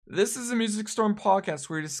This is a Music Storm podcast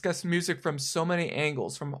where we discuss music from so many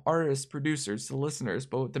angles, from artists, producers to listeners,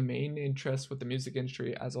 but with the main interest with the music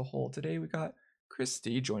industry as a whole. Today we got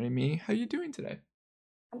Christy joining me. How you doing today?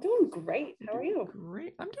 I'm doing great. How are you?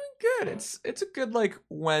 Great. I'm doing good. It's a good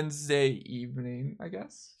Wednesday evening, I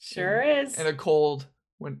guess. Sure is. And a cold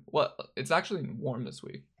it's actually warm this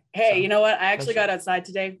week. Hey, so, you know what? I actually got outside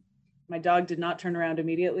today. My dog did not turn around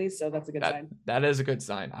immediately, so that's a good sign. That is a good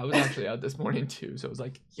sign. I was actually out this morning too, so it was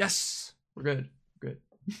like, yes, we're good.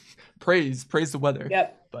 praise the weather.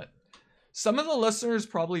 Yep. But some of the listeners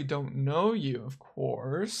probably don't know you, of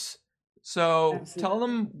course. So Absolutely. Tell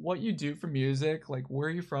them what you do for music, like where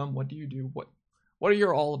are you from, what do you do, what are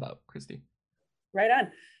you all about, Christy? Right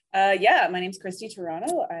on. My name's Christy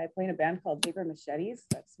Toronto. I play in a band called Paper Machetes.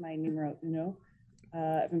 That's my numero uno.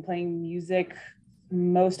 I've been playing music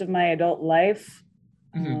most of my adult life,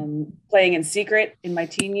 playing in secret in my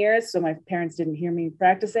teen years, so my parents didn't hear me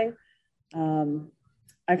practicing.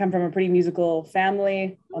 I come from a pretty musical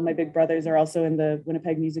family. All my big brothers are also in the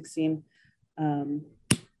Winnipeg music scene,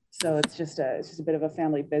 so it's just a bit of a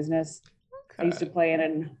family business. Okay. I used to play in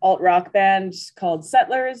an alt rock band called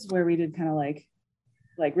Settlers, where we did kind of like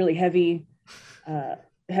really heavy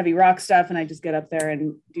rock stuff, and I just get up there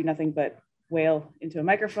and do nothing but wail into a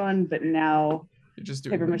microphone. But now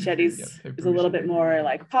Paper Machetes is a little bit more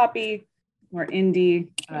like poppy, more indie.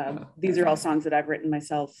 These are all songs that I've written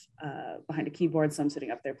myself behind a keyboard, so I'm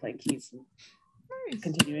sitting up there playing keys and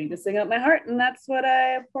continuing to sing out my heart, and that's what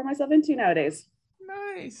I pour myself into nowadays.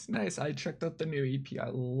 Nice. I checked out the new EP. I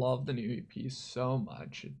love the new EP so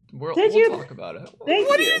much. We'll talk about it.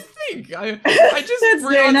 What do you think? I just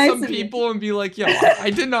bring on some people and be like, yeah, I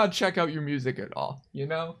did not check out your music at all, you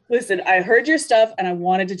know? Listen, I heard your stuff and I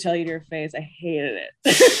wanted to tell you to your face, I hated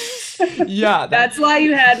it. Yeah. That's why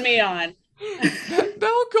you had me on.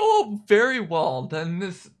 That'll go very well. Then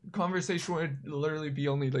this conversation would literally be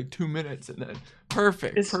only like 2 minutes and then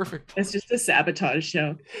perfect. It's just a sabotage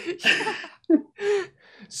show.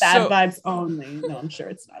 Bad vibes only. No, I'm sure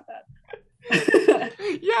it's not that.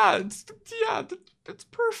 It's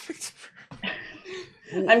perfect.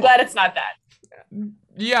 I'm glad it's not that.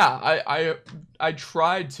 Yeah, I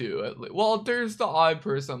tried to. Well, there's the odd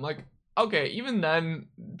person. I'm like, okay, even then,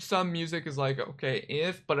 some music is like,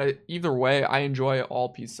 okay, but either way, I enjoy all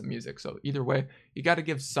pieces of music. So either way, you got to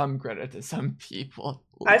give some credit to some people.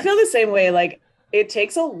 I feel the same way. Like, it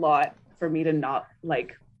takes a lot for me to not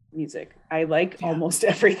like music. I like almost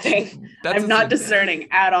everything. I'm not discerning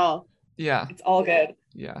at all. Yeah. It's all good.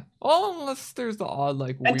 Yeah. Well, unless there's the odd,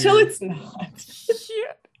 like, until weird... it's not.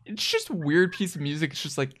 Yeah. It's just a weird piece of music. It's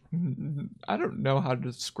just like, I don't know how to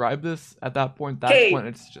describe this at that point. That's when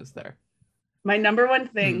it's just there. My number one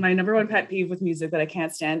pet peeve with music that I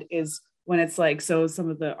can't stand is when it's like, so some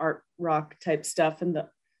of the art rock type stuff and the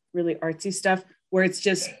really artsy stuff where it's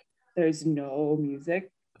just, there's no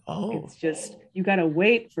music. Oh. It's just, you got to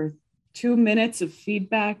wait for 2 minutes of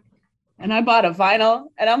feedback. And I bought a vinyl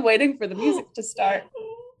and I'm waiting for the music to start.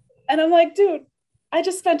 And I'm like, dude, I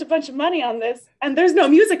just spent a bunch of money on this and there's no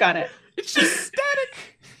music on it. It's just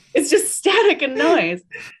static. It's just static and noise.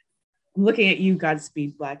 I'm looking at you,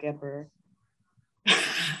 Godspeed, Black Emperor.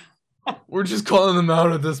 We're just calling them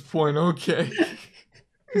out at this point. Okay.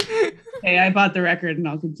 Hey, I bought the record and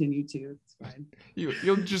I'll continue to. It's fine.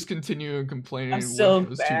 You'll just continue complaining. I'm still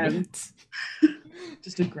bad. 2 minutes.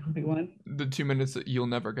 Just a grumpy one. The 2 minutes that you'll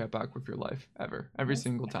never get back with your life, ever. Every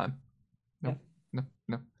single time. No.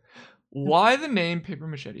 Why the name Paper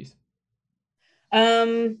Machetes?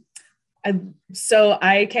 So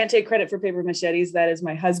I can't take credit for Paper Machetes. That is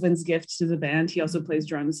my husband's gift to the band. He also plays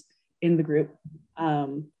drums in the group.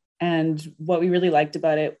 And what we really liked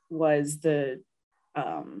about it was the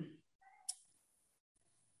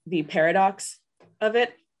paradox of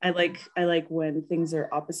it. I like when things are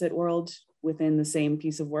opposite world within the same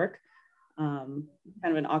piece of work, kind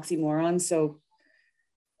of an oxymoron. So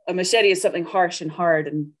a machete is something harsh and hard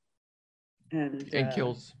and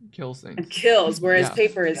kills things. And kills, whereas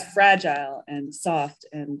paper is fragile and soft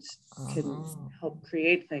and can help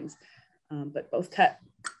create things. But both cut.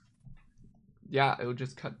 Yeah, it will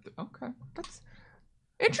just cut. Okay, that's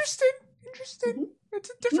interesting. Mm-hmm. It's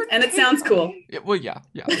a different and it sounds cool. It's like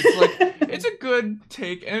it's a good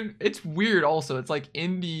take, and it's weird also. It's like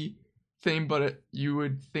indie thing, but you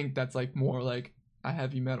would think that's like more like a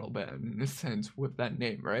heavy metal band in a sense with that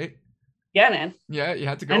name, right? Yeah, man. Yeah, you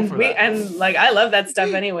had to go for that. And like I love that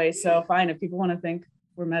stuff anyway, so fine if people want to think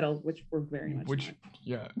we're metal, which we're very much.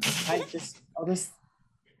 I'll just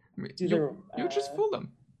you'll just fool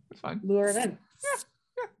them. It's fine. Lure them in.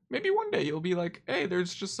 maybe one day you'll be like, hey,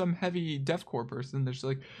 there's just some heavy deathcore person that's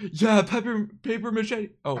like, yeah, paper machete.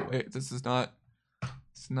 Oh wait, this is not.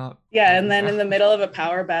 It's not. Yeah, and then in the middle of a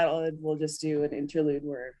power battle, we'll just do an interlude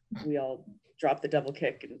where we all drop the double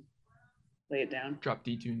kick and lay it down. Drop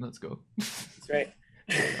D tune. Let's go. That's right.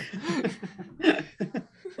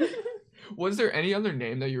 Was there any other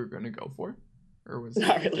name that you were going to go for, or was it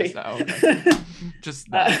not really? Just that? Okay.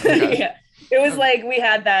 Just that. Okay. Yeah, it was like we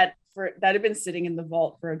had that had been sitting in the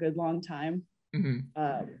vault for a good long time, and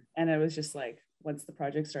it was just like once the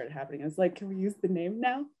project started happening, I was like, can we use the name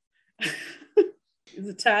now? Is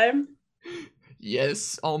it time?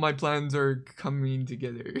 Yes, all my plans are coming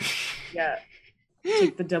together. Yeah,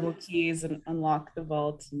 take the double keys and unlock the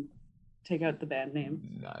vault and take out the band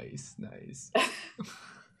name. Nice.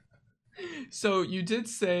 So you did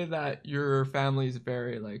say that your family is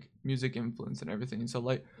very like music influence and everything. So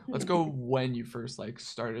like, let's go when you first like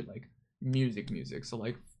started like music. So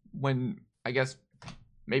like when, I guess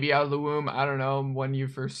maybe out of the womb, I don't know, when you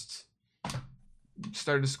first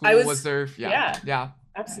started school, was there? Yeah,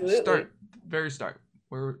 absolutely. Very start.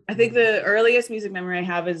 I think the earliest music memory I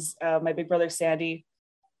have is my big brother Sandy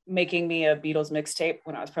making me a Beatles mixtape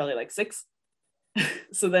when I was probably like 6.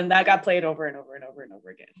 So then that got played over and over and over and over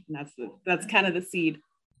again. And that's kind of the seed.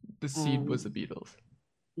 The seed was the Beatles.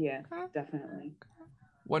 Yeah, definitely.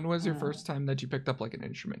 When was your first time that you picked up like an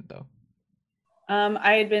instrument though?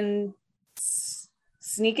 I had been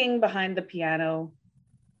sneaking behind the piano.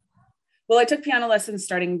 Well, I took piano lessons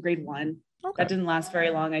starting grade 1. Okay. That didn't last very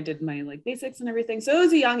long. I did my like basics and everything. So it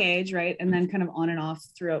was a young age, right? And then kind of on and off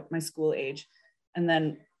throughout my school age. And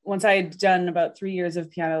then once I had done about 3 years of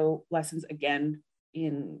piano lessons again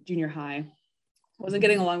in junior high, wasn't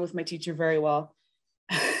getting along with my teacher very well.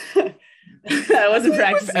 I wasn't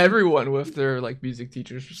practicing. Everyone with their like music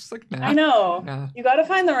teachers, just like, nah. I know. You got to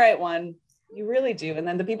find the right one. You really do. And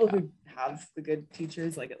then the people who have the good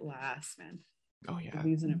teachers, like it lasts, man. Oh yeah. It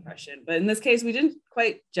leaves an impression. But in this case, we didn't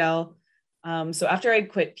quite gel. So after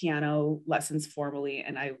I'd quit piano lessons formally,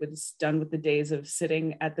 and I was done with the days of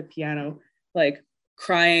sitting at the piano, like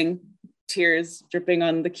crying, tears dripping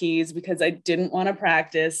on the keys because I didn't want to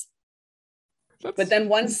practice. But then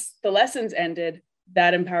once the lessons ended,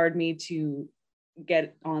 that empowered me to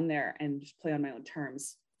get on there and just play on my own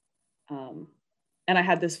terms. And I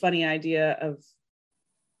had this funny idea of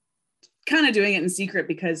kind of doing it in secret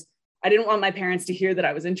because I didn't want my parents to hear that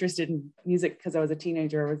I was interested in music because I was a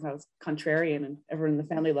teenager. I was contrarian, and everyone in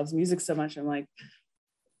the family loves music so much. I'm like,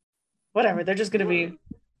 whatever, they're going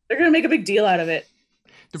to make a big deal out of it.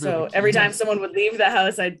 So every time someone would leave the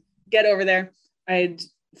house, I'd get over there. I'd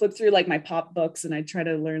flip through like my pop books and I'd try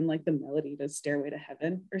to learn like the melody to Stairway to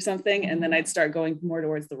Heaven or something. And then I'd start going more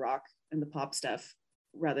towards the rock and the pop stuff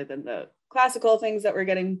rather than the classical things that were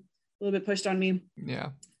getting a little bit pushed on me.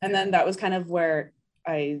 Yeah. And then that was kind of where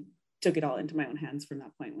I took it all into my own hands from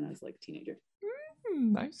that point when I was like a teenager.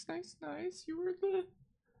 Nice. You were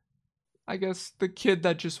I guess the kid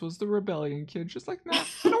that just was the rebellion kid, just like, nah,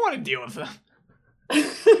 I don't want to deal with them.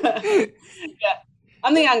 Yeah,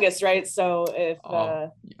 I'm the youngest, right? So if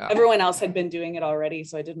everyone else had been doing it already,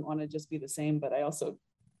 so I didn't want to just be the same, but I also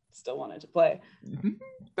still wanted to play.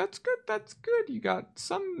 That's good. You got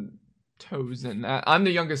some toes in that. I'm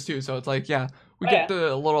the youngest too, so it's like, we get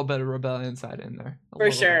the little bit of rebellion side in there.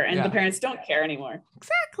 For sure, and the parents don't care anymore.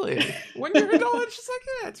 Exactly. When you're an adult, it's just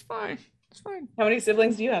like, it's fine. It's fine. How many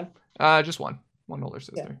siblings do you have? Just one older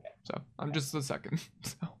sister. Yeah. So I'm just the second.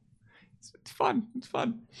 So it's fun. It's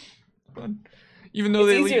fun. Even though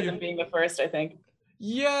it's easier than being the first, I think.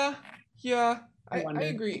 Yeah. I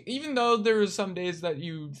agree. Even though there was some days that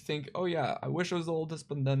you think, oh yeah, I wish I was the oldest,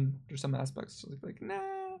 but then there's some aspects like,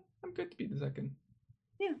 nah, I'm good to be the second.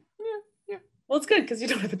 Yeah. Well, it's good because you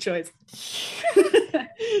don't have a choice.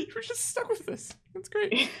 You're just stuck with this. That's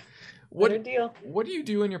great. What deal? What do you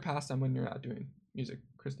do in your pastime when you're not doing music,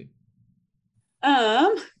 Christy?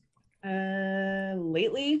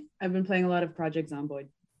 Lately I've been playing a lot of Project Zomboid.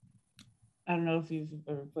 I don't know if you've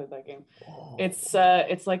ever played that game. It's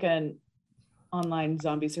like an online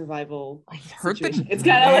zombie survival. I've heard situation. It's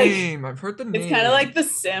kind of like I've heard the name. It's kind of like The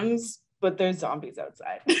Sims, but there's zombies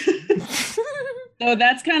outside. So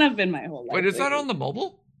that's kind of been my whole life. Wait, is that on the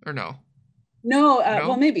mobile or no? No,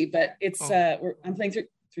 well maybe, but it's I'm playing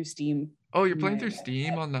through Steam. Oh, you're playing through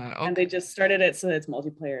Steam on that. Okay. And they just started it so it's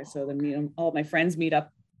multiplayer. So then all my friends meet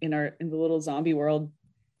up in the little zombie world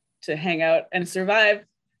to hang out and survive.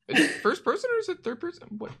 Is it first person or is it third person?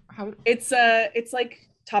 What? How? It's like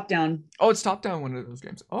top down. Oh, it's top down, one of those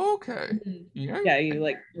games. Okay. Mm-hmm. Yeah,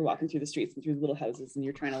 you're walking through the streets and through little houses, and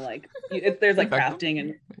you're trying to there's like crafting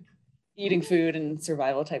and eating food and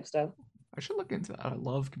survival type stuff. I should look into that. I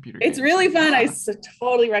love computer It's games. really fun. Yeah.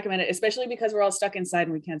 Totally recommend it, especially because we're all stuck inside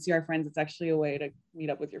and we can't see our friends. It's actually a way to meet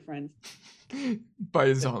up with your friends. Buy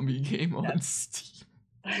a zombie game on Steam.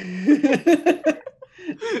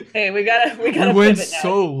 Hey, we gotta We went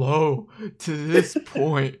so low to this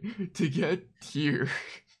point to get here.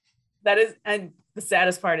 That is, and the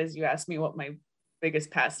saddest part is you asked me what my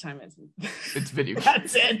biggest pastime is. It's video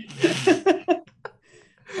games. That's it.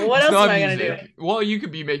 Well, what else am I gonna do? Well, you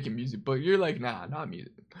could be making music, but you're like, nah, not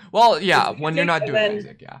music. Well, yeah, when you're not doing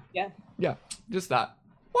music, yeah, just that.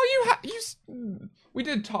 Well, we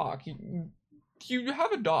did talk. You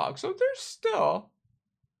have a dog, so there's still.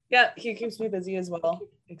 Yeah, he keeps me busy as well,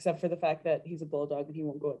 except for the fact that he's a bulldog and he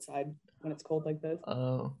won't go outside when it's cold like this.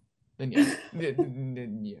 Oh, then yeah, yeah.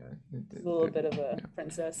 It's a little bit of a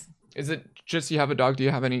princess. Is it just you have a dog? Do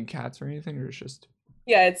you have any cats or anything, or it's just?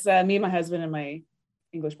 Yeah, it's me, my husband, and my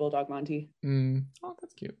English bulldog Monty. Oh,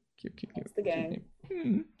 that's cute. Cute. That's the gang.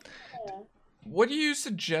 Yeah. What do you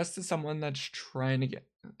suggest to someone that's trying to get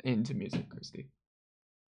into music, Christy?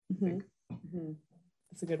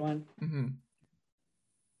 That's a good one. Mm-hmm.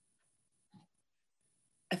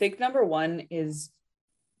 I think number one is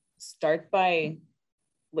start by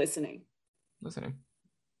listening.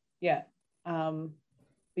 Yeah.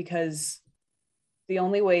 Because the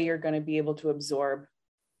only way you're going to be able to absorb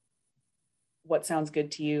what sounds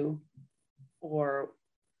good to you or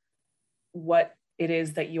what it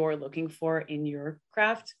is that you're looking for in your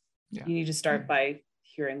craft, you need to start by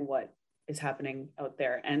hearing what is happening out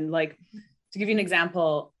there. And like, to give you an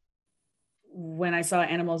example, when I saw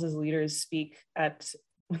Animals as Leaders speak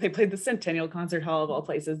when they played the Centennial Concert Hall of all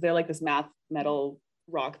places, they're like this math metal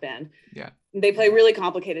rock band. Yeah. They play really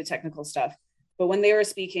complicated technical stuff. But when they were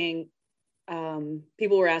speaking,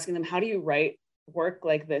 people were asking them, how do you write work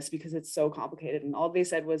like this? Because it's so complicated. And all they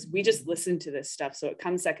said was, we just listen to this stuff. So it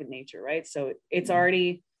comes second nature, right? So it's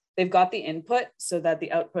already, they've got the input so that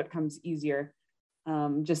the output comes easier.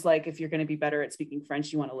 Just like if you're going to be better at speaking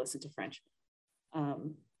French, you want to listen to French.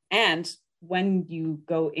 And when you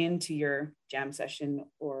go into your jam session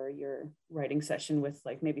or your writing session with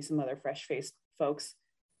like maybe some other fresh-faced folks,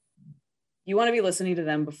 you want to be listening to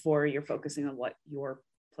them before you're focusing on what you're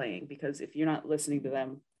playing, because if you're not listening to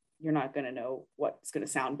them, you're not going to know what's going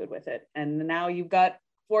to sound good with it. And now you've got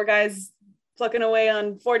 4 guys plucking away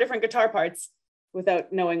on 4 different guitar parts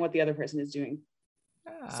without knowing what the other person is doing.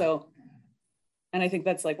 So, and I think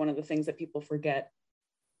that's like one of the things that people forget.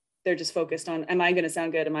 They're just focused on, am I going to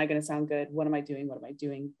sound good? Am I going to sound good? What am I doing? What am I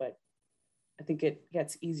doing? But I think it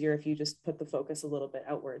gets easier if you just put the focus a little bit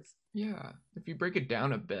outwards. Yeah. If you break it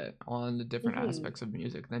down a bit on the different aspects of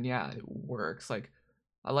music, then yeah, it works. Like,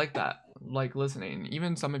 I like that. Like listening,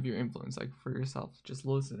 even some of your influence, like for yourself, just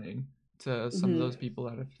listening to some of those people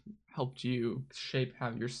that have helped you shape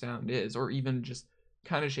how your sound is, or even just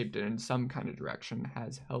kind of shaped it in some kind of direction,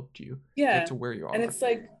 has helped you get to where you are. And it's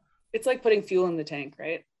like putting fuel in the tank,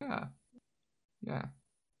 right? Yeah.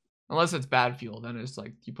 Unless it's bad fuel, then it's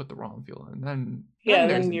like you put the wrong fuel in. Then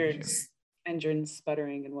your engine's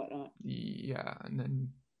sputtering and whatnot. Yeah, and then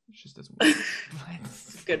it just doesn't work.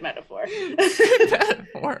 Good metaphor. Good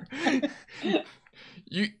metaphor.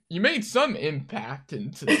 You made some impact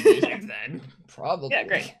into the music then, probably. Yeah,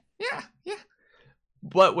 great. Yeah.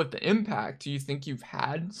 But with the impact, do you think you've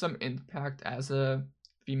had some impact as a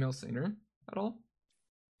female singer at all?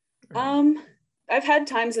 I've had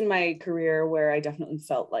times in my career where I definitely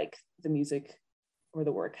felt like the music or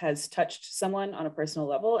the work has touched someone on a personal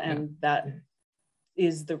level, and that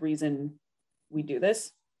is the reason we do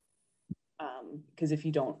this. Because if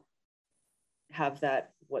you don't have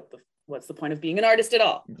that, what's the point of being an artist at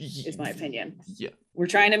all, is my opinion. Yeah. We're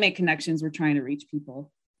trying to make connections, we're trying to reach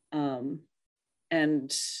people.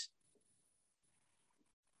 And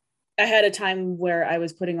I had a time where I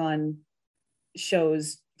was putting on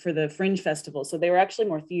shows for the Fringe Festival. So they were actually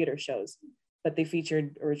more theater shows, but they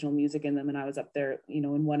featured original music in them. And I was up there,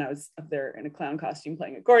 in one I was up there in a clown costume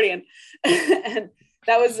playing accordion. And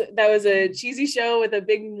that was a cheesy show with a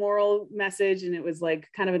big moral message. And it was like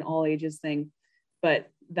kind of an all ages thing, but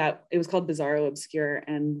it was called Bizarro Obscure.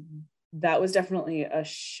 And that was definitely a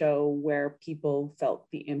show where people felt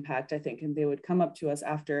the impact, I think. And they would come up to us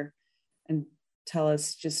after and tell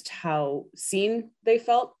us just how seen they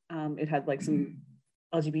felt. It had like some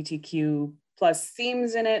LGBTQ plus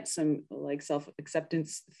themes in it, some like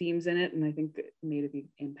self-acceptance themes in it. And I think it made a big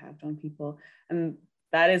impact on people. And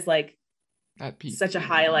that is like such a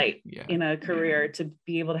highlight in a career, to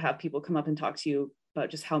be able to have people come up and talk to you about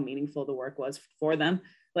just how meaningful the work was for them.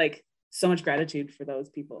 Like, so much gratitude for those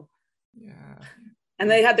people. Yeah.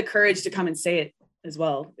 And they had the courage to come and say it as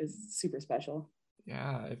well, is super special.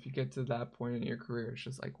 Yeah, if you get to that point in your career, it's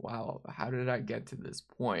just like, wow, how did I get to this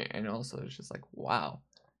point? And also it's just like, wow,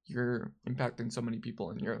 you're impacting so many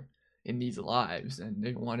people in these lives, and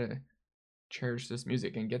they want to cherish this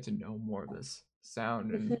music and get to know more of this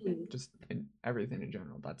sound and just in everything in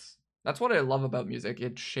general. That's what I love about music.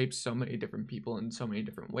 It shapes so many different people in so many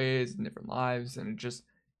different ways and different lives, and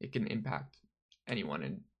it can impact anyone,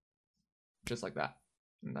 and just like that.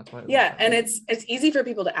 And that's why I love Yeah, that. and it's easy for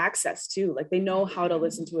people to access too. Like they know how to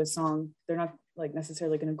listen to a song. They're not like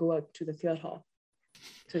necessarily going to go out to the theater hall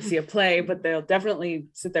to see a play, but they'll definitely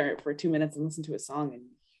sit there for 2 minutes and listen to a song, and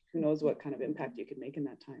who knows what kind of impact you could make in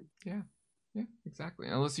that time. Yeah, exactly.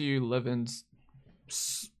 Unless you live in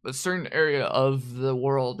a certain area of the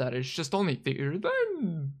world that is just only theater,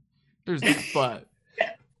 then there's that. But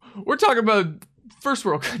we're talking about first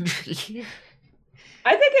world country here.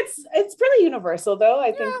 I think it's pretty universal though.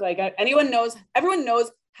 I think like everyone knows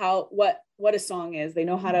what a song is. They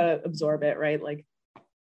know how to absorb it, right? Like,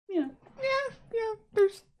 yeah.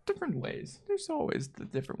 There's different ways. There's always the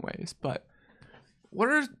different ways. But what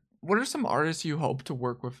are some artists you hope to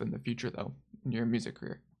work with in the future though, in your music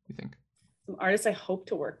career, you think? Some artists I hope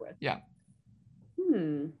to work with. Yeah.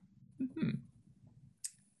 You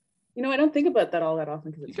know, I don't think about that all that often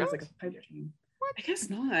because it feels like a pipe dream. What? I guess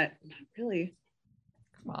not. Not really.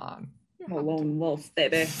 Come on. I'm a lone wolf,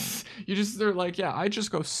 baby. They're like, yeah, I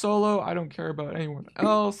just go solo. I don't care about anyone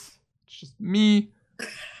else. It's just me.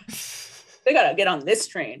 They gotta get on this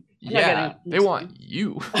train. They want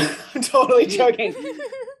you. I'm totally joking.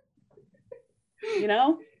 You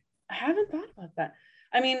know, I haven't thought about that.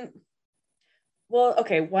 I mean, well,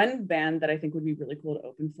 okay, one band that I think would be really cool to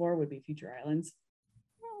open for would be Future Islands.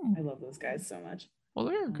 I love those guys so much. Well,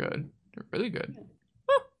 they're good. They're really good. Yeah.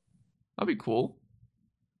 That'd be cool.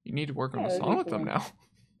 You need to work on a song with them now.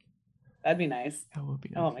 That'd be nice. That would be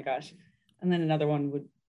nice. Oh my gosh. And then another one would,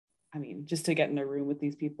 I mean, just to get in a room with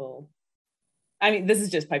these people. I mean, this is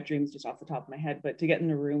just pipe dreams just off the top of my head, but to get in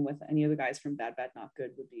a room with any of the guys from Bad Bad Not Good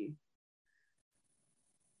would be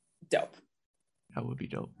dope. That would be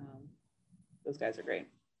dope. Those guys are great.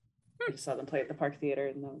 I just saw them play at the Park Theater,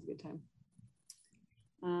 and that was a good time.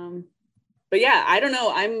 But yeah, I don't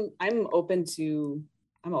know. I'm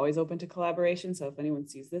always open to collaboration. So if anyone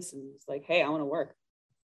sees this and is like, hey, I want to work,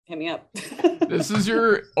 hit me up. This is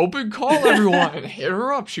your open call, everyone. Hit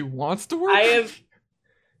her up. She wants to work.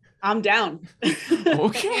 I'm down.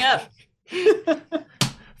 Okay.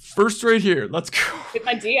 First right here. Let's go. Hit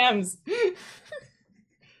my DMs.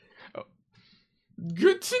 Oh.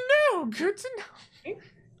 Good to know.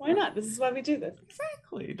 Why not? This is why we do this.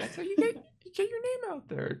 Exactly. That's how you get your name out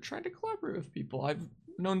there. Trying to collaborate with people. I've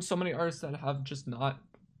known so many artists that have just not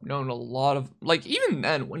known a lot of, like, even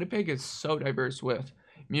then, Winnipeg is so diverse with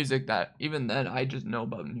music that even then I just know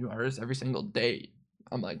about new artists every single day.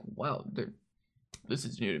 I'm like, wow, this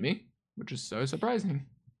is new to me, which is so surprising.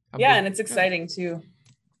 And it's exciting too.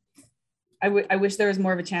 I wish there was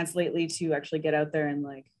more of a chance lately to actually get out there and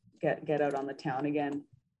like get out on the town again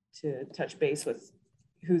to touch base with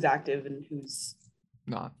who's active and who's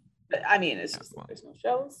not. But I mean, it's just there's no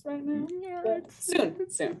shows right now. Yeah, but soon.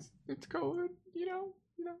 It's COVID, you know.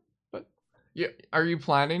 But yeah, are you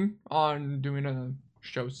planning on doing a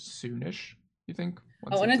show soonish, you think?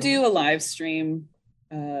 I want to do a live stream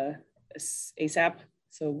ASAP.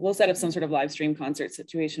 So we'll set up some sort of live stream concert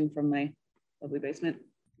situation from my lovely basement.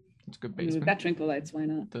 It's a good basement. We've got twinkle lights, why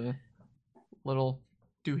not? The little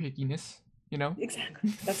doohickiness, you know?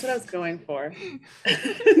 Exactly. That's what I was going for.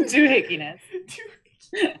 Doohickiness.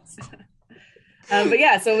 But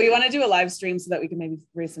yeah, so we want to do a live stream so that we can maybe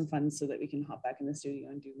raise some funds so that we can hop back in the studio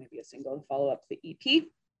and do maybe a single to follow up the EP.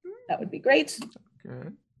 That would be great.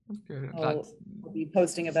 Good. That's good. We'll be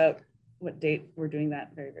posting about what date we're doing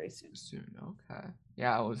that very, very soon. Okay.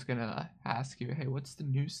 Yeah, I was gonna ask you, hey, what's the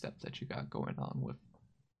new steps that you got going on with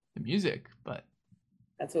the music? But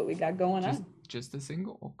that's what we got going on. Just a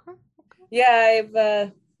single. Okay. Yeah,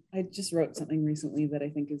 I just wrote something recently that I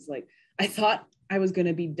think is like, I thought I was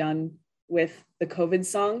gonna be done with the COVID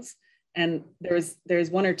songs, and there's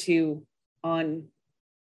one or two on,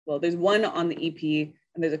 well, there's one on the EP,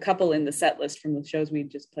 and there's a couple in the set list from the shows we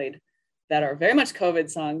just played that are very much COVID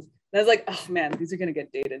songs. And I was like, oh man, these are gonna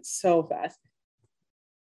get dated so fast.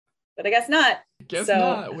 But I guess not.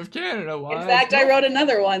 Not with Canada. Why? In fact, I wrote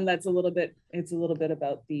another one that's a little bit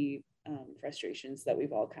about the frustrations that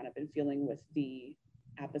we've all kind of been feeling with the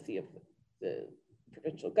apathy of the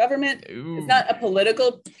provincial government. Ooh. It's not a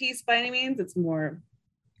political piece by any means. It's more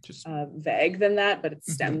just vague than that, but it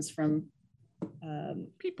stems from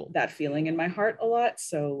people, that feeling in my heart a lot.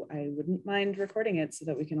 So I wouldn't mind recording it so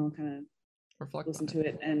that we can all kind of listen to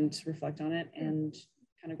it and reflect on it and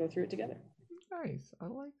kind of go through it together. Nice. I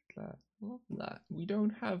like that. Love that. We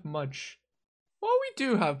don't have much. Well, we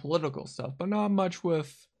do have political stuff, but not much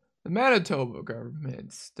with the Manitoba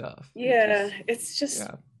government stuff. Yeah, it's just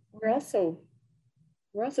we're also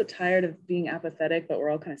tired of being apathetic, but we're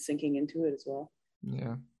all kind of sinking into it as well.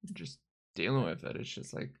 Yeah, just dealing with it. It's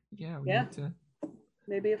just like, we need to.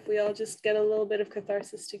 Maybe if we all just get a little bit of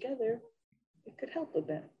catharsis together, it could help a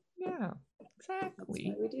bit. Yeah, exactly. That's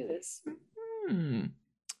why we do this.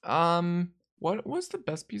 What was the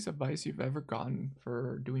best piece of advice you've ever gotten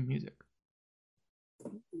for doing music?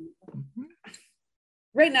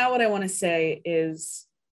 Right now, what I want to say is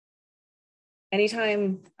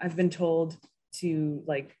anytime I've been told to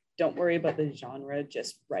like, don't worry about the genre,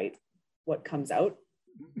 just write what comes out.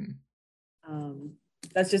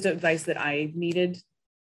 That's just advice that I needed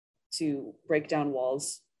to break down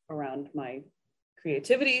walls around my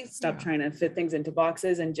creativity, stop trying to fit things into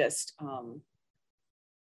boxes, and just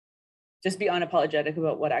be unapologetic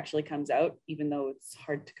about what actually comes out, even though it's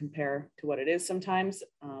hard to compare to what it is sometimes,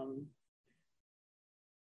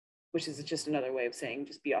 which is just another way of saying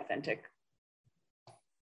just be authentic.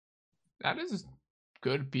 That is a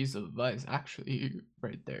good piece of advice, actually,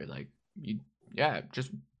 right there. Like,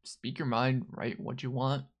 just speak your mind, write what you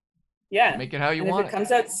want. Yeah. Make it how you want. If it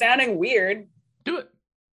comes out sounding weird, do it.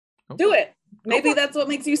 Do it. Maybe that's what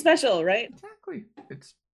makes you special, right? Exactly.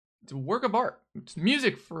 It's a work of art. It's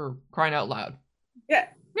music, for crying out loud. Yeah.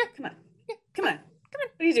 Come on. What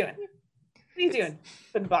are you doing?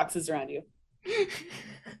 Putting boxes around you.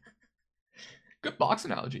 Good box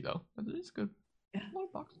analogy, though. That is good. Yeah. A lot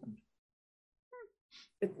of box analogy.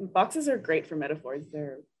 Boxes are great for metaphors.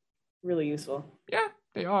 They're really useful. Yeah,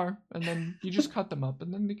 they are. And then you just cut them up,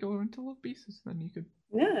 and then they go into little pieces. Then you could.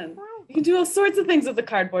 Yeah. You can do all sorts of things with a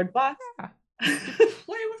cardboard box. Yeah. You could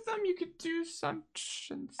play with them. You could do some.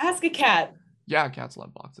 Ask a cat. Yeah, cats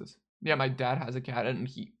love boxes. Yeah, my dad has a cat, and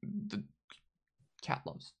the cat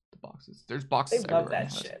loves the boxes. There's boxes. They love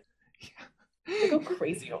that shit. Yeah. They go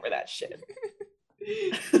crazy over that shit.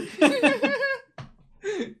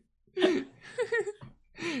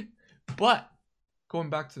 But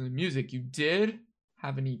going back to the music, you did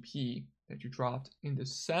have an EP that you dropped in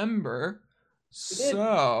December.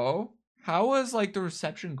 So how was like the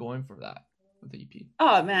reception going for that with the EP?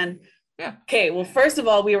 Oh man. Yeah. Okay, well, first of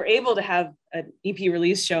all, we were able to have an EP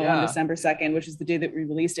release show on December 2nd, which is the day that we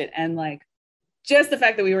released it. And like, just the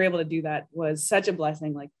fact that we were able to do that was such a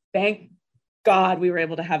blessing. Like, thank God we were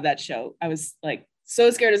able to have that show. I was like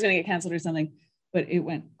so scared it was going to get canceled or something, but it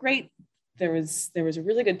went great. There was a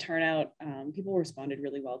really good turnout. People responded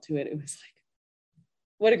really well to it. It was like,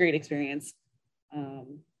 what a great experience.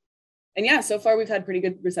 And yeah, so far we've had pretty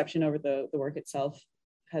good reception over the work itself.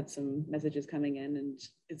 Had some messages coming in, and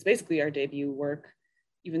it's basically our debut work,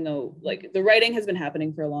 even though like the writing has been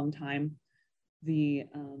happening for a long time. The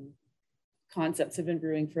concepts have been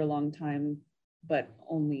brewing for a long time, but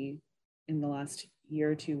only in the last year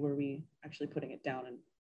or two were we actually putting it down and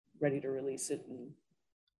ready to release it and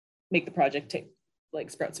make the project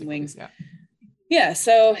sprout some wings. Yeah,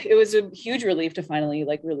 so it was a huge relief to finally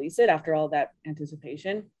like release it after all that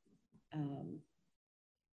anticipation.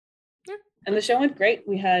 And the show went great.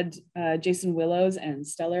 We had Jason Willows and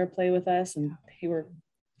Stellar play with us, and they were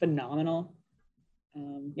phenomenal.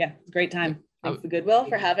 Great time. Thanks to Goodwill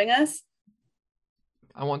for having us.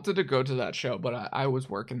 I wanted to go to that show, but I was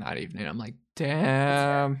working that evening. I'm like,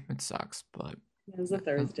 damn, it sucks, but it was a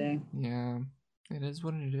Thursday. Yeah, it is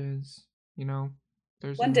what it is. You know,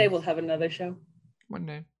 one day we'll have another show. One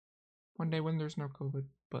day when there's no COVID,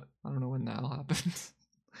 but I don't know when that'll happen.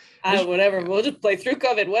 Whatever. Yeah. We'll just play through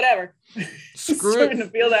COVID. Whatever. Screw starting to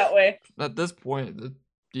feel that way. At this point,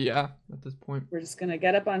 we're just gonna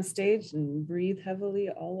get up on stage and breathe heavily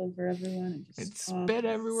all over everyone and just spit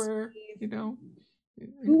everywhere. You know.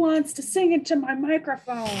 Who wants to sing into my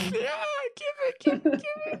microphone? Yeah, give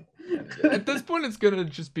it. At this point, it's gonna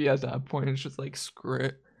just be at that point. It's just like screw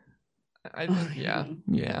it. I think, yeah.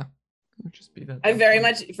 It'll just be that. I very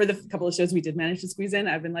much, for the couple of shows we did manage to squeeze in,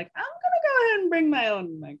 I've been like, I'm gonna go ahead and bring my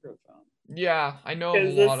own microphone. Yeah, I know.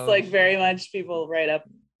 Because it's like very much people right up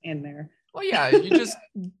in there. Well, yeah,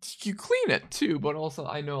 you clean it too, but also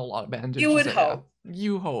I know a lot of bands. You would hope.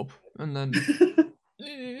 You hope, and then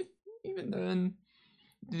even then.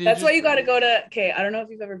 That's why you got to go to. Okay, I don't know if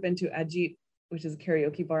you've ever been to Ajit, which is a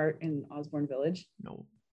karaoke bar in Osborne Village. No,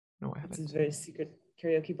 I haven't. It's a very secret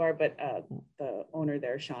karaoke bar, but the owner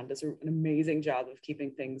there, Sean, does an amazing job of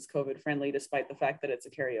keeping things COVID friendly, despite the fact that it's a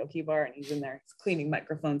karaoke bar, and he's in there, he's cleaning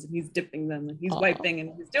microphones, and he's dipping them, and he's wiping,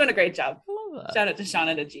 and he's doing a great job. I love that. Shout out to Sean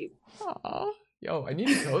and Ajit. yo, I need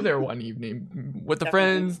to go there one evening with the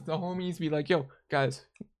friends, the homies, be like, yo, guys,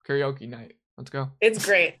 karaoke night. Let's go. It's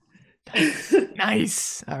great.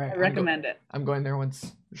 Nice. All right. I recommend it. I'm going there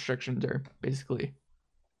once restrictions are basically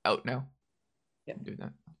out now. Yeah. Do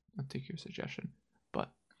that. I'll take your suggestion. But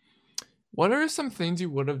what are some things you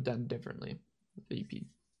would have done differently with the EP?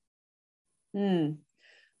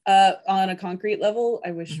 On a concrete level,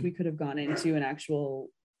 I wish we could have gone into an actual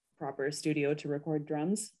proper studio to record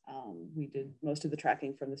drums. We did most of the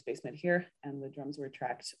tracking from this basement here, and the drums were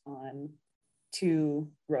tracked on 2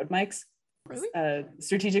 Rode mics. Really?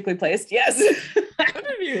 Strategically placed, yes.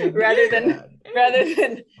 rather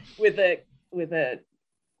than with a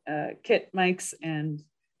kit mics and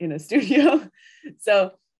in a studio.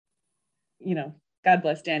 So, God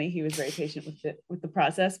bless Danny. He was very patient with the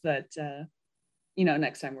process, but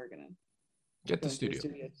next time we're gonna get the studio to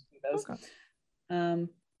do those. Okay.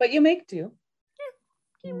 But you make do.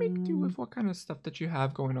 Yeah, you make do with what kind of stuff that you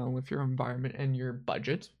have going on with your environment and your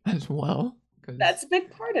budget as well. That's a big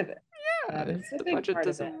part of it. Yeah, if the budget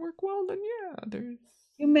doesn't work well, then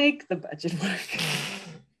you make the budget work.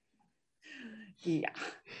 Yeah.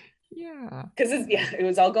 Because it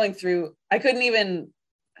was all going through. I couldn't even.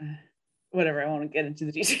 Whatever. I won't get into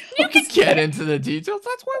the details. You can get into the details.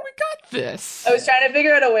 That's why we got this. I was trying to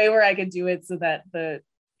figure out a way where I could do it so that the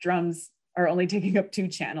drums are only taking up 2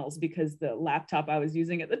 channels, because the laptop I was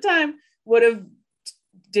using at the time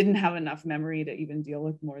didn't have enough memory to even deal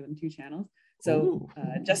with more than 2 channels. So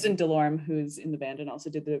Justin Delorme, who's in the band and also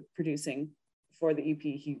did the producing for the EP,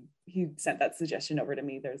 he sent that suggestion over to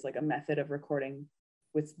me. There's like a method of recording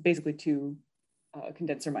with basically 2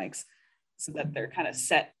 condenser mics, so that they're kind of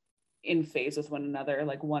set in phase with one another,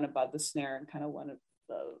 like one above the snare and kind of one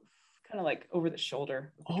above, kind of like over the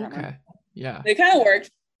shoulder of the drummer. Okay. Yeah. It kind of worked.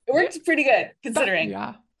 It worked pretty good considering.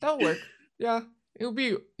 That'll work. Yeah.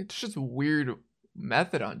 It's just a weird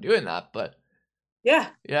method on doing that, but yeah.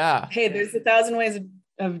 Hey, there's 1,000 ways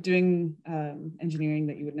of doing engineering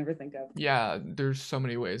that you would never think of. Yeah, there's so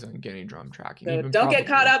many ways on getting drum tracking. So don't get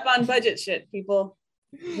caught up on budget shit, people.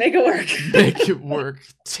 Make it work. Make it work.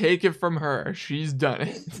 Take it from her. She's done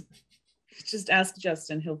it. Just ask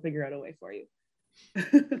Justin. He'll figure out a way for you.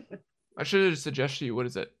 I should have suggested you. What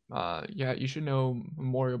is it? You should know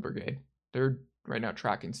Memorial Brigade. They're right now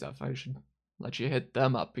tracking stuff. I should let you hit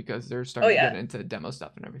them up, because they're starting to get into demo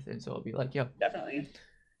stuff and everything. So it'll be like, yo, definitely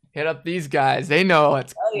hit up these guys. They know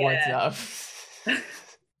what's up.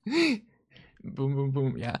 Boom, boom,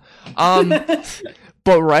 boom. Yeah.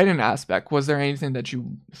 But writing aspect, was there anything that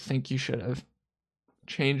you think you should have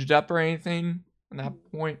changed up or anything at that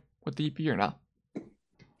point with the EP or not?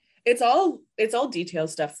 It's all detail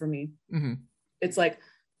stuff for me. Mm-hmm. It's like,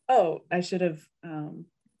 I should have,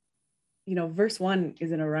 verse 1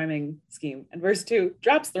 is in a rhyming scheme and verse 2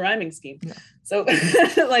 drops the rhyming scheme. Yeah. So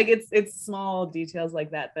like it's small details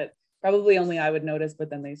like that probably only I would notice, but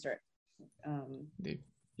then they start.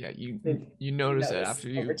 You notice it after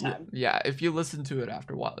you. Time. Yeah, if you listen to it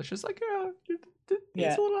after a while, it's just like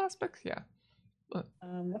these little aspects. Yeah. But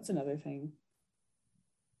what's another thing?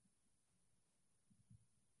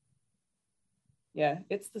 Yeah,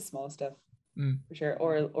 it's the small stuff for sure.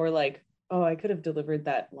 Or like, I could have delivered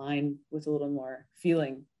that line with a little more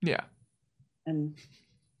feeling. Yeah. And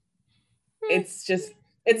it's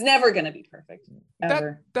never going to be perfect.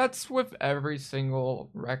 Ever. That's with every single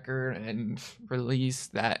record and release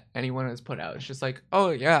that anyone has put out. It's just like,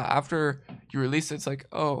 after you release it, it's like,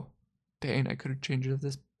 dang, I could have changed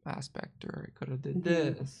this aspect, or I could have did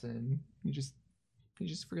this, and you just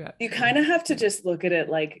forget. You kind of have to just look at it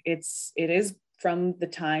like it is from the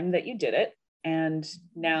time that you did it, and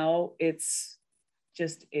now it's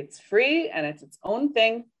free and it's its own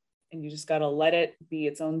thing, and you just got to let it be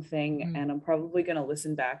its own thing. And I'm probably going to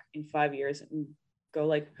listen back in 5 years and go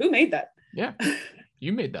like, who made that? Yeah,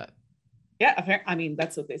 you made that. Yeah, I mean,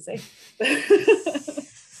 that's what they say.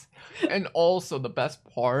 And also the best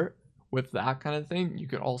part with that kind of thing, you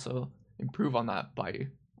could also improve on that by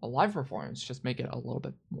a live performance. Just make it a little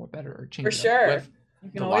bit more better, or change for sure.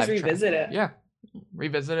 You can always revisit it. Yeah,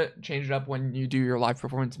 revisit it, change it up when you do your live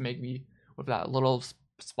performance. Maybe with that little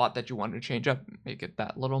spot that you want to change up, make it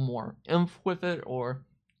that little more oomph with it, or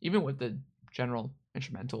even with the general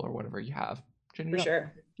instrumental or whatever you have. For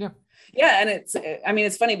sure. Yeah, and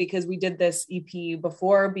it's funny because we did this EP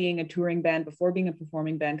before being a touring band, before being a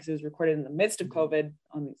performing band, because it was recorded in the midst of COVID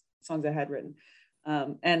on these songs I had written,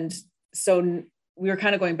 and so we were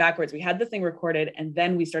kind of going backwards. We had the thing recorded, and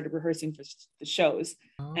then we started rehearsing for the shows.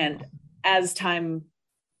 And as time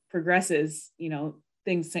progresses,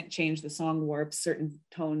 things change, the song warps, certain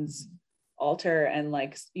tones alter, and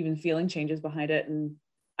like even feeling changes behind it. And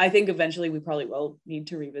I think eventually we probably will need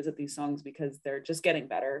to revisit these songs because they're just getting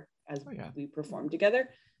better as we perform together.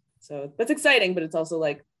 So that's exciting, but it's also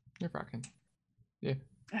like, you're rocking. Yeah.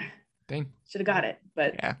 Dang. Should have got it,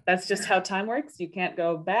 but that's just how time works. You can't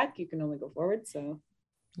go back. You can only go forward. So,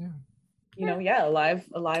 a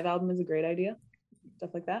live album is a great idea.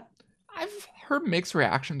 Stuff like that. I've heard mixed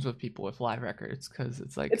reactions with people with live records because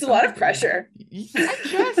it's like it's a lot of pressure. I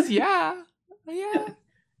guess, yeah.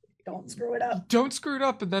 Don't screw it up. Don't screw it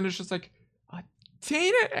up, and then it's just like, oh,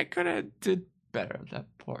 dang it, I could have did better at that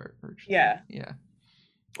part. Yeah.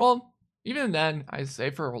 Well, even then, I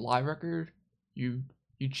say for a live record, you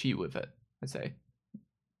cheat with it. I say,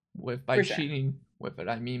 by cheating with it,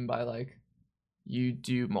 I mean by like, you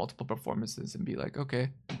do multiple performances and be like,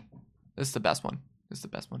 okay, this is the best one. This is the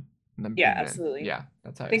best one. And then absolutely. Yeah,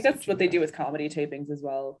 that's how I think that's what they do with comedy tapings as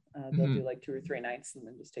well. They'll do like 2 or 3 nights and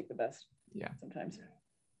then just take the best. Yeah, sometimes.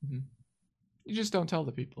 Mm-hmm. You just don't tell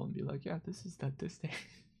the people and be like, yeah, this is this day.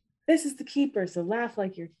 This is the keeper, so laugh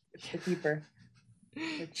like you're the keeper.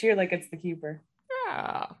 Or cheer like it's the keeper.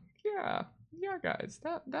 Yeah, guys,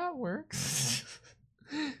 that works.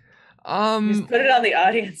 Just put it on the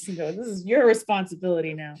audience and go, this is your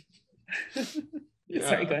responsibility now.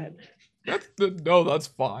 Sorry, go ahead. That's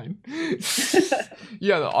fine.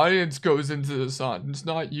 Yeah, the audience goes into the song. It's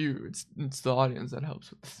not you. It's the audience that helps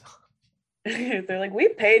with the song. They're like, we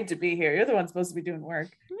paid to be here. You're the one supposed to be doing work.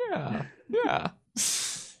 Yeah.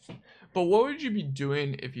 But what would you be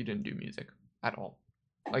doing if you didn't do music at all?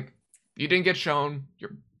 Like, you didn't get shown.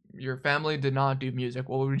 Your family did not do music.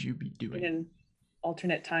 What would you be doing? In an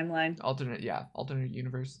alternate timeline. Alternate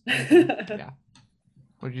universe. Yeah.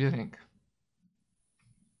 What do you think?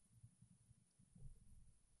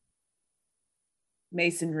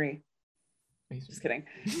 Masonry. Just kidding.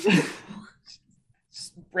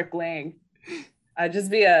 Just bricklaying. I'd just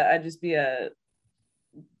be a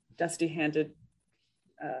dusty-handed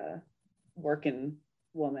working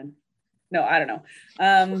woman. No, I don't know.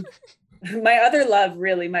 My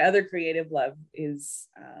other creative love is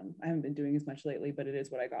I haven't been doing as much lately, but it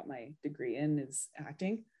is what I got my degree in, is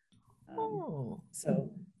acting.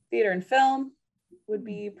 So theater and film would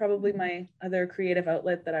be probably my other creative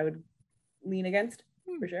outlet that I would lean against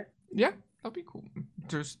for sure. Yeah, that'd be cool.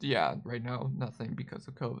 Just right now nothing because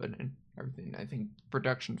of COVID and everything. I think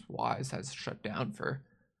productions wise has shut down for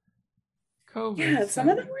COVID. Yeah, some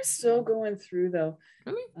of them were still going through though.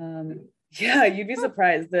 Really? Yeah, you'd be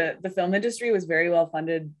surprised. The film industry was very well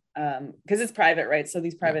funded because it's private, right? So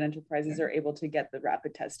these private enterprises are able to get the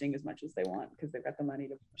rapid testing as much as they want because they've got the money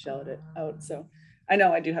to shell it out. So I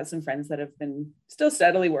know I do have some friends that have been still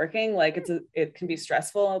steadily working. Like it can be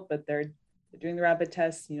stressful, but they're doing the rapid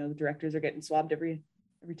tests. You know, the directors are getting swabbed every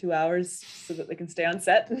 2 hours so that they can stay on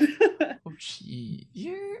set. Oh, gee.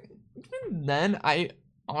 Yeah. Even then, I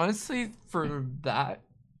honestly, for that,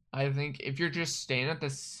 I think if you're just staying at the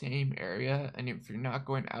same area and if you're not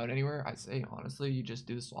going out anywhere, I say honestly, you just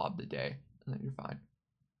do the swab the day and then you're fine.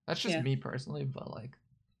 That's just me personally, but like,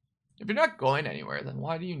 if you're not going anywhere, then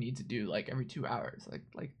why do you need to do like every 2 hours? Like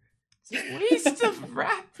it's a waste of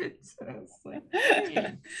rapid tests. Like,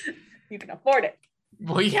 you can afford it.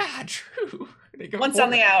 Well, yeah, true. Once on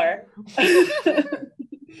the hour.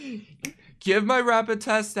 Give my rapid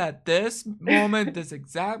test at this moment, this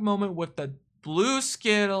exact moment with the blue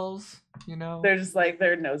Skittles, you know. They're just like,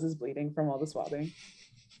 their nose is bleeding from all the swabbing.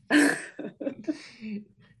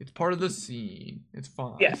 It's part of the scene. It's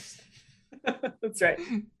fine. Yes. That's right.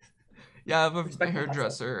 Yeah, I have a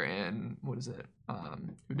hairdresser and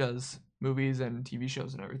who does movies and TV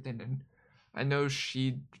shows and everything, and I know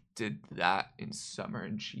she did that in summer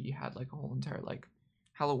and she had like a whole entire like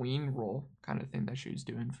Halloween role kind of thing that she was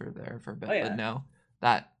doing for a bit. But now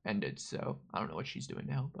that ended, so I don't know what she's doing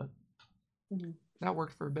now, but that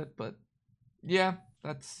worked for a bit. But yeah,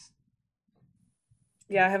 that's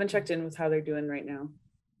I haven't checked in with how they're doing right now,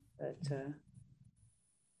 but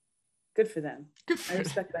good for them. I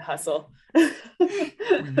respect the hustle. We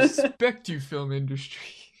respect you, film industry.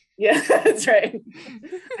 Yeah, that's right.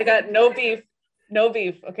 I got no beef,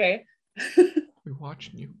 okay? We're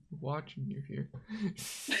watching you here.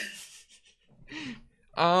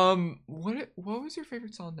 What was your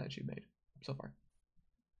favorite song that you made so far?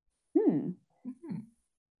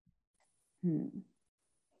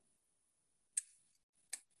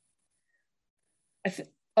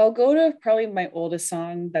 I'll go to probably my oldest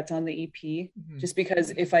song that's on the EP, just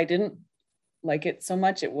because if I didn't like it so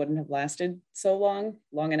much, it wouldn't have lasted so long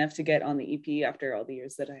enough to get on the EP after all the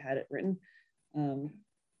years that I had it written. And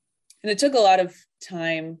it took a lot of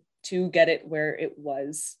time to get it where it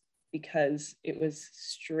was because it was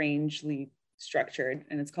strangely structured,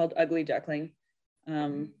 and it's called Ugly Duckling.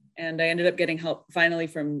 And I ended up getting help finally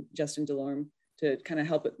from Justin Delorme to kind of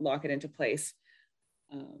help it lock it into place.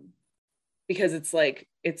 Because it's like,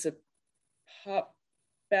 it's a pop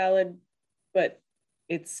ballad, but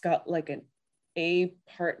it's got like an A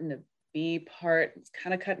part and a B part. It's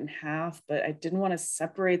kind of cut in half, but I didn't want to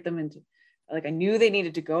separate them into, like, I knew they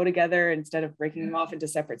needed to go together instead of breaking them off into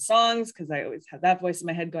separate songs, because I always have that voice in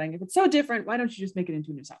my head going, if it's so different, why don't you just make it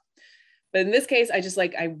into a new song? But in this case, I just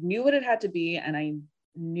like, I knew what it had to be, and I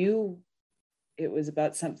knew it was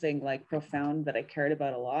about something like profound that I cared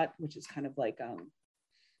about a lot, which is kind of like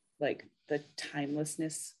the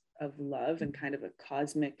timelessness of love and kind of a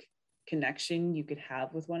cosmic connection you could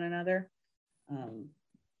have with one another.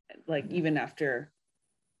 Like even after,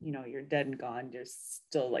 you know, you're dead and gone, there's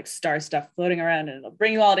still like star stuff floating around and it'll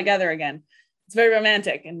bring you all together again. It's very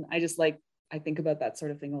romantic. And I just like, I think about that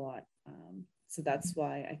sort of thing a lot. So that's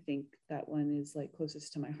why I think that one is like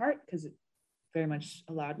closest to my heart, because it very much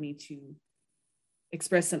allowed me to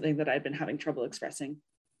express something that I've been having trouble expressing.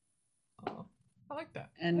 Oh, I like that.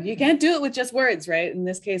 And you can't do it with just words, right? In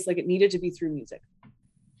this case, like it needed to be through music.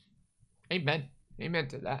 Amen. Amen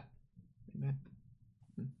to that. Amen.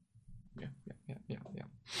 Yeah.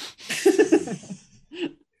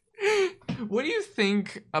 What do you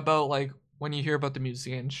think about like when you hear about the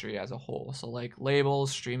music industry as a whole? So like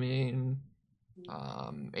labels, streaming,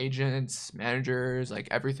 agents, managers, like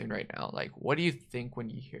everything right now. Like, what do you think when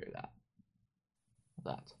you hear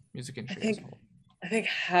that music industry as a whole? I think,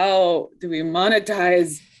 how do we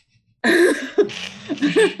monetize?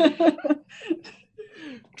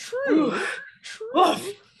 True.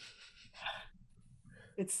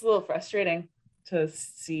 It's a little frustrating to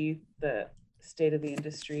see the state of the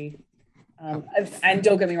industry. And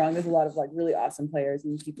don't get me wrong, there's a lot of like really awesome players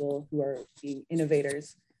and people who are being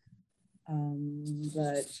innovators.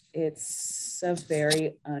 But it's a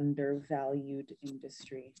very undervalued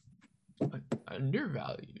industry.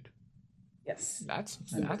 Undervalued? Yes. That's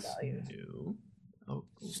new. Oh,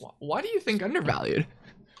 why do you think undervalued?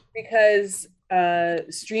 Because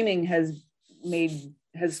streaming has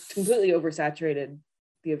completely oversaturated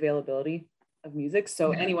the availability of music.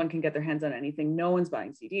 So anyone can get their hands on anything. No one's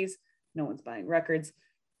buying CDs. No one's buying records.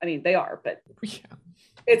 I mean, they are, but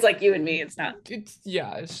it's like you and me. It's not. It's 2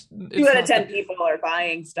 out of 10 people are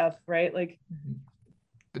buying stuff, right? Like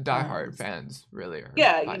the diehard fans really are.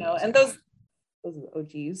 Yeah, you know, and those are the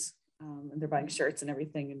OGs, and they're buying shirts and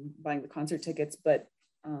everything and buying the concert tickets. But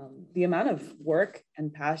the amount of work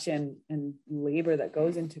and passion and labor that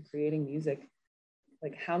goes into creating music,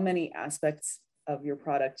 like how many aspects of your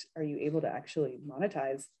product are you able to actually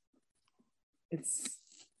monetize?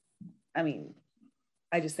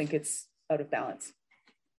 I just think it's out of balance.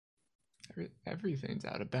 Everything's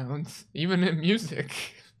out of balance, even in music.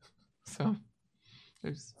 So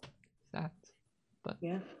there's that. But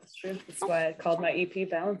yeah, that's true. That's why I called my EP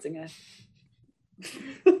Balancing Act.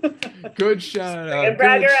 Good shout out.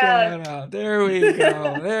 Good shout out. There we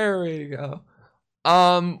go.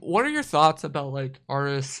 What are your thoughts about like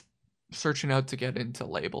artists searching out to get into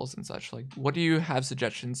labels and such? Like, what do you have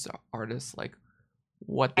suggestions to artists, like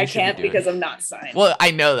what they should be doing? Because I'm not signed. Well,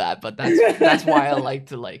 I know that, but that's why I like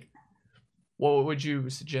to like, what would you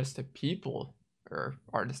suggest to people or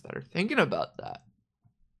artists that are thinking about that?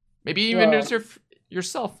 Maybe even as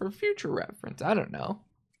yourself for future reference. I don't know.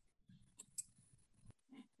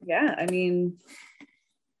 Yeah, I mean,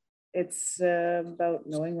 it's about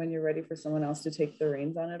knowing when you're ready for someone else to take the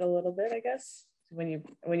reins on it a little bit, I guess. When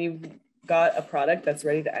you've got a product that's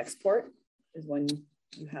ready to export is when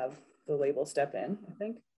you have the label step in, I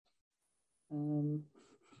think.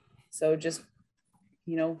 So just,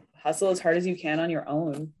 you know, hustle as hard as you can on your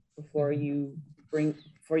own before you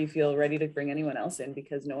feel ready to bring anyone else in,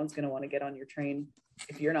 because no one's going to want to get on your train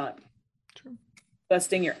if you're not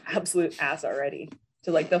busting your absolute ass already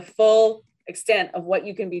to like the full extent of what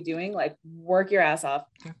you can be doing. Like work your ass off.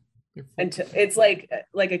 And it's like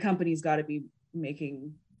a company's got to be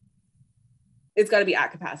making, it's got to be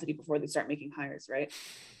at capacity before they start making hires, right?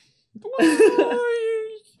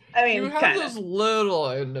 I mean, you have those little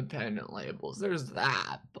independent labels. There's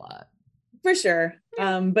that, but for sure.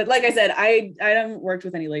 But like I said, I haven't worked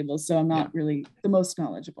with any labels, so I'm not really the most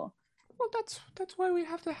knowledgeable. Well, that's why we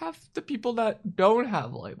have to have the people that don't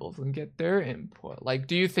have labels and get their input. Like,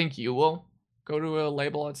 do you think you will go to a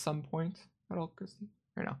label at some point at all, Christy?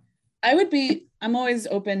 Or no? I'm always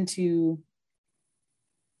open to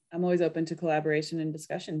collaboration and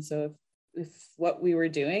discussion. So if what we were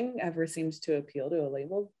doing ever seems to appeal to a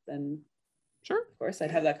label, then sure, of course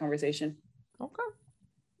I'd have that conversation. Okay.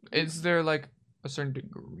 Is there like a certain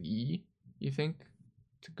degree you think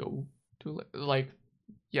to go to, like,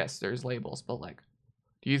 yes, there's labels, but like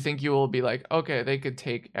Do you think you will be like, okay, they could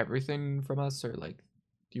take everything from us, or like,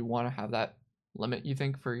 do you want to have that limit, you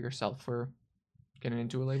think, for yourself for getting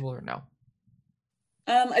into a label, or no?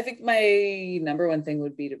 I think my number one thing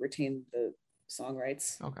would be to retain the song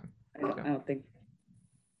rights. Okay. I don't think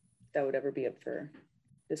that would ever be up for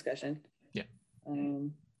discussion. Yeah.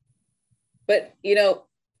 But you know,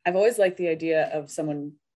 I've always liked the idea of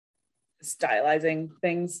someone stylizing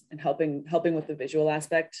things and helping with the visual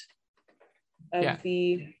aspect of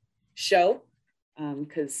the show.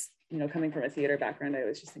 Because you know, coming from a theater background, I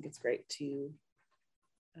always just think it's great to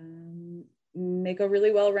make a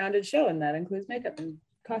really well-rounded show, and that includes makeup and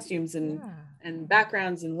costumes and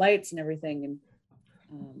backgrounds and lights and everything.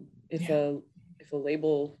 And if a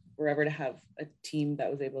label were ever to have a team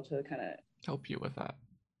that was able to kind of help you with that,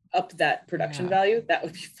 up that production value, that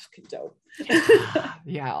would be fucking dope.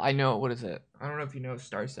 Yeah, I know. What is it? I don't know if you know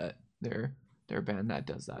Starset. They're a band that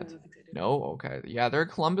does that. No, okay, yeah, they're a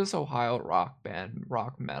Columbus, Ohio rock band,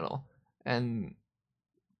 rock metal, and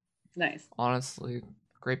nice. Honestly,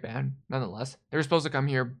 great band nonetheless. They were supposed to come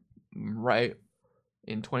here right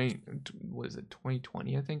in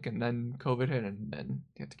 2020, I think, and then COVID hit, and then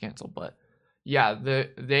they had to cancel. But yeah,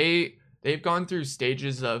 they've gone through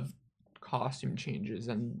stages of costume changes,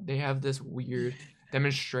 and they have this weird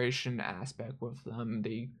demonstration aspect with them.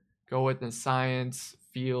 They go with the science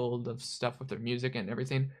field of stuff with their music and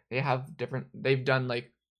everything. They've done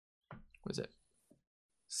like, what is it,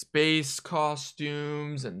 space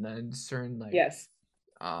costumes, and then certain like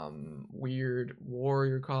weird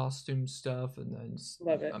warrior costume stuff, and then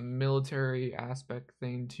a military aspect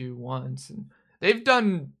thing too once, and they've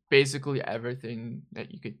done basically everything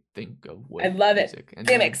that you could think of with I love music. It.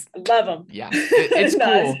 Gimmicks. I love them. Yeah, it's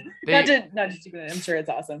cool. Not just stupid. I'm sure it's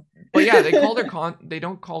awesome. But yeah, they call they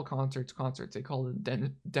don't call concerts. They call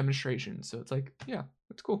it demonstrations. So it's like, yeah,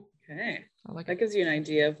 it's cool. Okay. I like that. Gives you an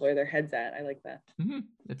idea of where their head's at. I like that. Mm-hmm.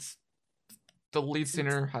 The lead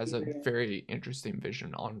singer has a very interesting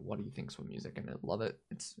vision on what he thinks with music, and I love it.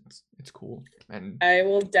 It's cool, and I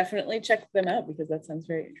will definitely check them out because that sounds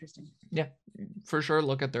very interesting. Yeah, for sure.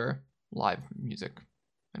 Look at their live music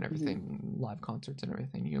and everything, live concerts and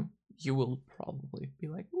everything. You will probably be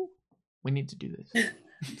like, "Ooh, we need to do this."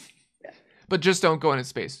 But just don't go in a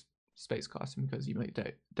space costume, because you might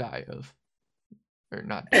die of. Or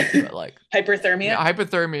not, but like hyperthermia. Yeah,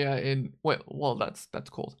 hypothermia in well, that's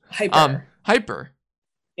cold. Hyper.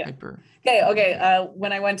 Yeah. Hyper. Okay.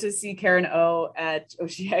 When I went to see Karen O at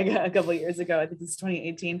Oshiega a couple of years ago, I think this is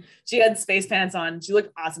 2018. She had space pants on. She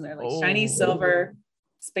looked awesome. They're like shiny silver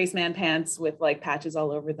spaceman pants with like patches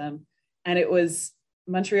all over them. And it was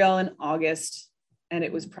Montreal in August, and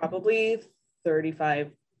it was probably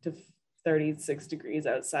 35 to 36 degrees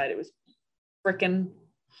outside. It was freaking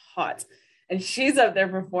hot. And she's up there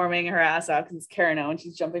performing her ass off because it's Karen O, and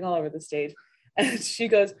she's jumping all over the stage. And she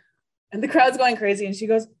goes, and the crowd's going crazy. And she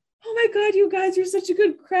goes, "Oh my God, you guys, you're such a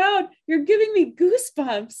good crowd. You're giving me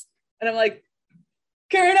goosebumps." And I'm like,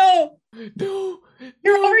 "Karen O, no,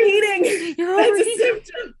 you're overheating. That's a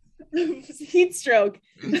symptom of heat stroke."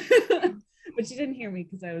 But she didn't hear me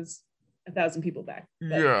because I was 1,000 people back.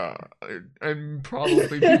 But. Yeah, and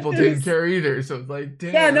probably people didn't care either. So it's like,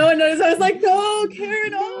 damn. Yeah, no one noticed. I was like, "No,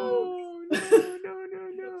 Karen O." No.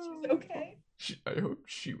 She's okay. I hope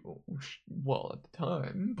she will. Well, at the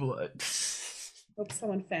time, but hope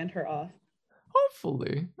someone fanned her off.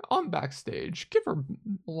 Hopefully, on backstage, give her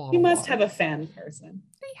a lot. You must have a fan person.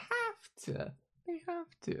 They have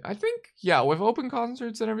to. I think, yeah, with open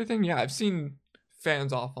concerts and everything, yeah, I've seen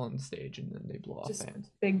fans off on stage and then they blow just off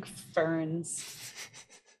fans. Big ferns.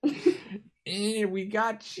 We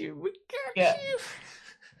got you.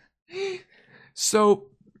 You. So,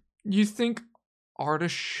 you think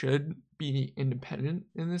artists should be independent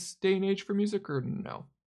in this day and age for music, or no?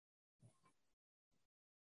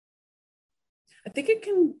 I think it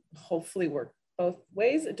can hopefully work both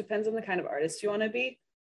ways. It depends on the kind of artist you want to be.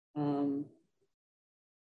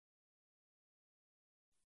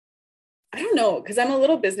 I don't know, because I'm a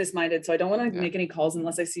little business minded, so I don't want to make any calls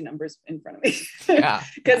unless I see numbers in front of me. Yeah.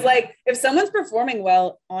 Because like if someone's performing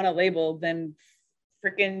well on a label, then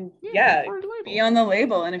freaking be on the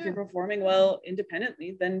label. And if you're performing well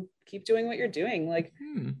independently, then keep doing what you're doing. Like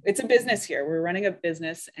it's a business here. We're running a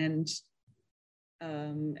business, and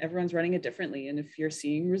everyone's running it differently. And if you're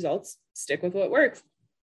seeing results, stick with what works.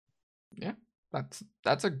 Yeah,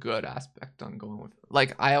 that's a good aspect on going with.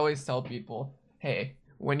 Like I always tell people, hey,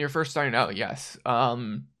 when you're first starting out, yes,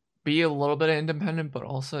 be a little bit independent, but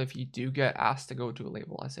also if you do get asked to go to a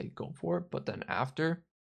label, I say go for it. But then after,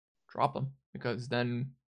 drop them, because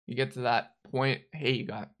then you get to that point. Hey, you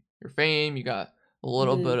got your fame, you got a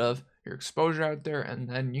little bit of your exposure out there, and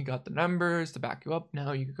then you got the numbers to back you up.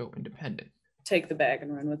 Now you could go independent. Take the bag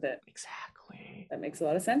and run with it. Exactly. That makes a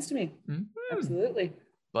lot of sense to me. Absolutely.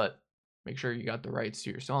 But make sure you got the rights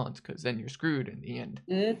to your songs, because then you're screwed in the end.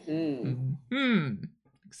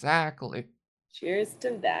 Exactly. Cheers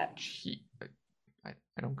to that.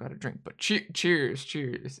 I don't got a drink, but cheers.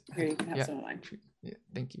 Here, you can have some of mine. Yeah,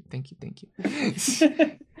 thank you.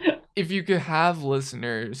 If you could have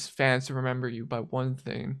listeners, fans to remember you by one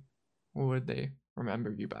thing, what would they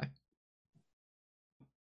remember you by?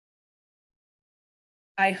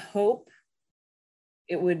 I hope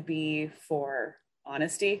it would be for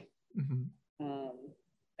honesty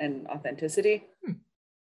and authenticity.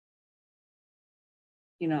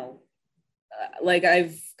 You know, like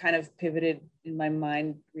I've kind of pivoted in my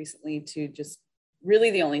mind recently to just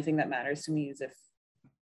really the only thing that matters to me is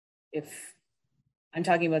if I'm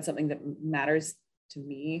talking about something that matters to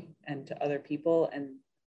me and to other people, and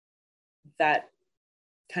that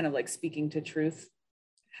kind of like speaking to truth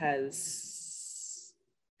has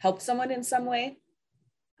helped someone in some way.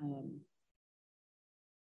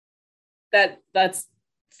 That's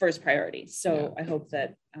first priority. So I hope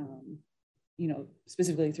that, you know,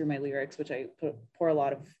 specifically through my lyrics, which I pour a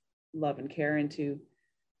lot of love and care into,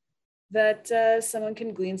 that someone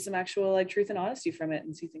can glean some actual like truth and honesty from it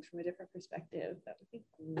and see things from a different perspective. That would be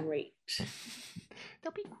great.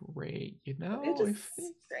 That'd be great, you know? It's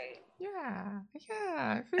great. Yeah. If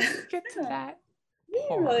we get to that.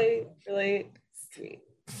 Really, really sweet.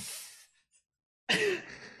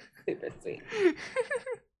 Super sweet.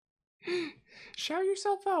 Shout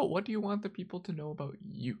yourself out. What do you want the people to know about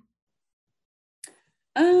you?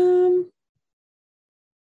 I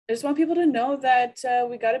just want people to know that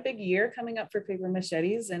we got a big year coming up for Paper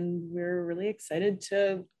Machetes, and we're really excited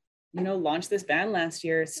to, you know, launch this band last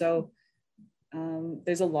year. So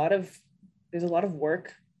there's a lot of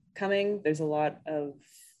work coming. There's a lot of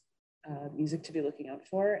music to be looking out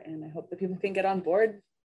for, and I hope that people can get on board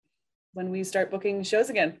when we start booking shows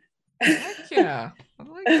again. Heck yeah, I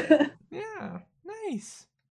like it. Yeah, nice.